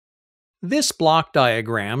This block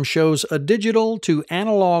diagram shows a digital to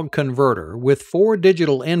analog converter with 4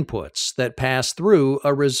 digital inputs that pass through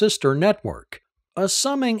a resistor network. A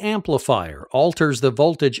summing amplifier alters the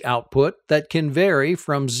voltage output that can vary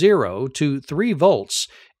from 0 to 3 volts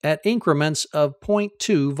at increments of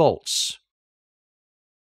 0.2 volts.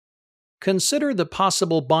 Consider the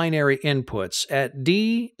possible binary inputs at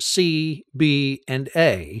D, C, B, and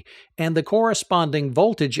A, and the corresponding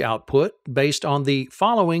voltage output based on the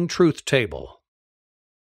following truth table.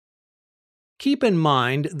 Keep in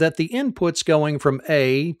mind that the inputs going from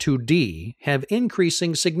A to D have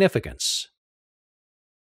increasing significance.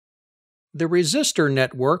 The resistor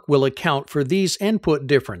network will account for these input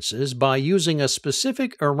differences by using a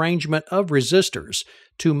specific arrangement of resistors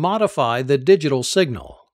to modify the digital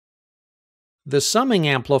signal. The summing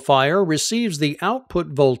amplifier receives the output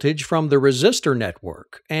voltage from the resistor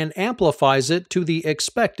network and amplifies it to the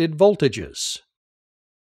expected voltages.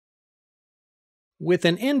 With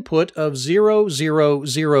an input of 0, 0,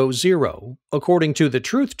 0, 0, according to the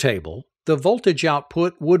truth table, the voltage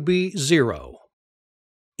output would be 0.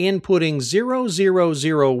 Inputting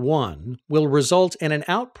 0001 will result in an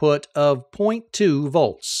output of 0.2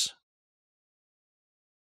 volts.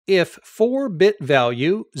 If 4-bit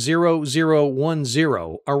value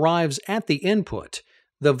 0010 arrives at the input,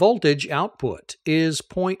 the voltage output is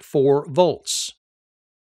 0.4 volts.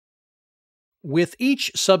 With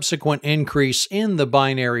each subsequent increase in the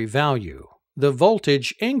binary value, the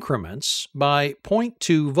voltage increments by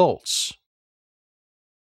 0.2 volts.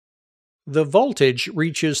 The voltage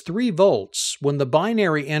reaches 3 volts when the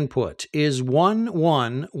binary input is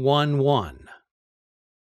 1111.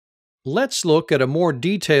 Let's look at a more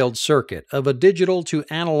detailed circuit of a digital to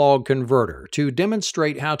analog converter to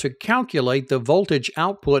demonstrate how to calculate the voltage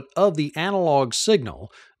output of the analog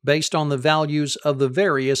signal based on the values of the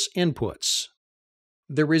various inputs.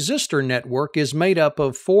 The resistor network is made up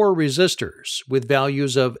of 4 resistors with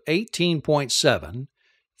values of 18.7,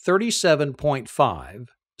 37.5,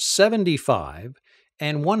 75,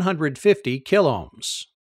 and 150 kiloohms.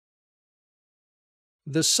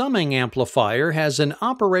 The summing amplifier has an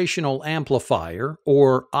operational amplifier,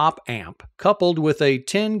 or op-amp, coupled with a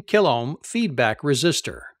 10 kiloohm feedback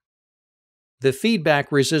resistor. The feedback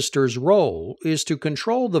resistor's role is to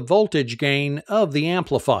control the voltage gain of the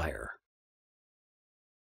amplifier.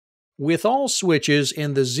 With all switches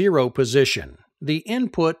in the 0 position, the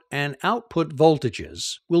input and output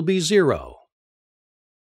voltages will be 0.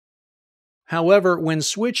 However, when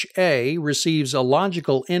switch A receives a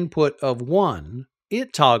logical input of 1,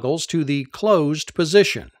 it toggles to the closed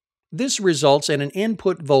position. This results in an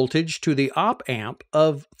input voltage to the op-amp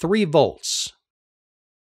of 3 volts.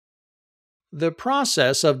 The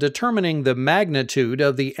process of determining the magnitude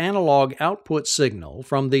of the analog output signal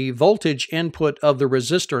from the voltage input of the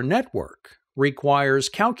resistor network requires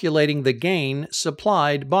calculating the gain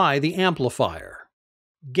supplied by the amplifier.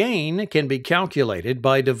 Gain can be calculated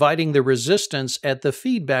by dividing the resistance at the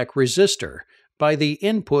feedback resistor by the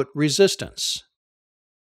input resistance.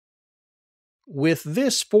 With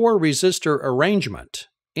this 4-resistor arrangement,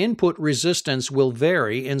 input resistance will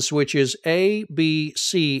vary in switches A, B,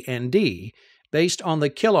 C, and D based on the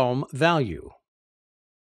kiloohm value.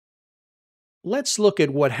 Let's look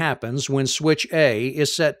at what happens when switch A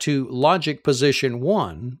is set to logic position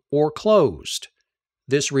 1 or closed.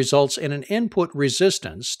 This results in an input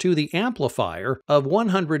resistance to the amplifier of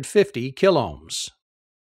 150 kiloohms.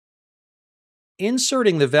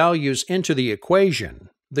 Inserting the values into the equation,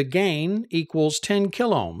 the gain equals 10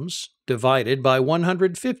 kiloohms divided by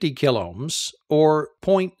 150 kiloohms, or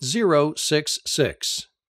 0.066.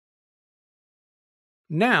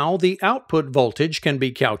 Now the output voltage can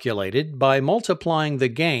be calculated by multiplying the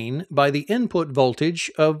gain by the input voltage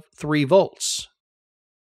of 3 volts.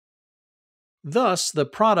 Thus, the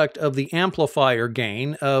product of the amplifier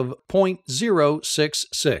gain of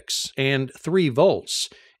 0.066 and 3 volts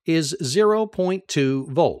is 0.2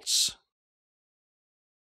 volts.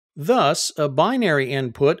 Thus, a binary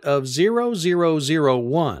input of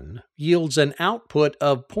 0001 yields an output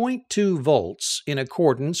of 0.2 volts in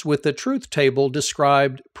accordance with the truth table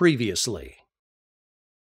described previously.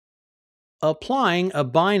 Applying a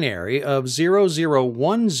binary of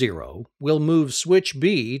 0010 will move switch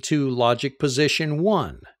B to logic position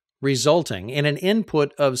 1, resulting in an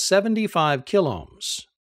input of 75 kiloohms.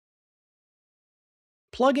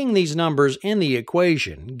 Plugging these numbers in the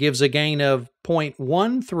equation gives a gain of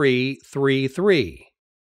 0.1333,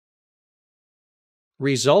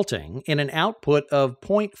 resulting in an output of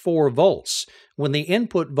 0.4 volts when the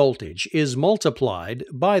input voltage is multiplied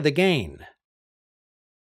by the gain.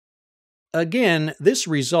 Again, this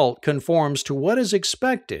result conforms to what is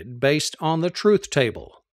expected based on the truth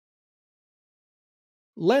table.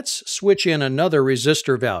 Let's switch in another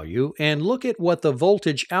resistor value and look at what the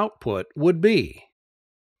voltage output would be.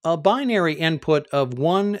 A binary input of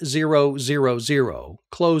 1000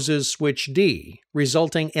 closes switch D,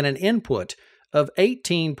 resulting in an input of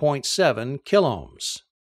 18.7 kiloohms.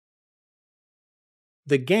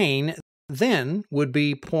 The gain then would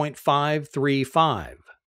be 0.535,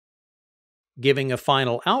 giving a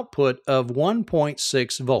final output of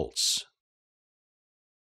 1.6 volts.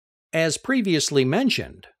 As previously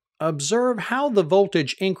mentioned, observe how the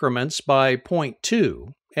voltage increments by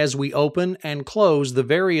 0.2 as we open and close the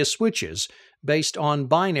various switches based on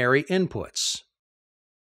binary inputs.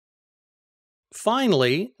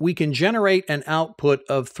 Finally, we can generate an output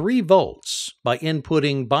of 3 volts by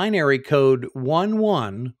inputting binary code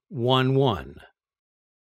 1111.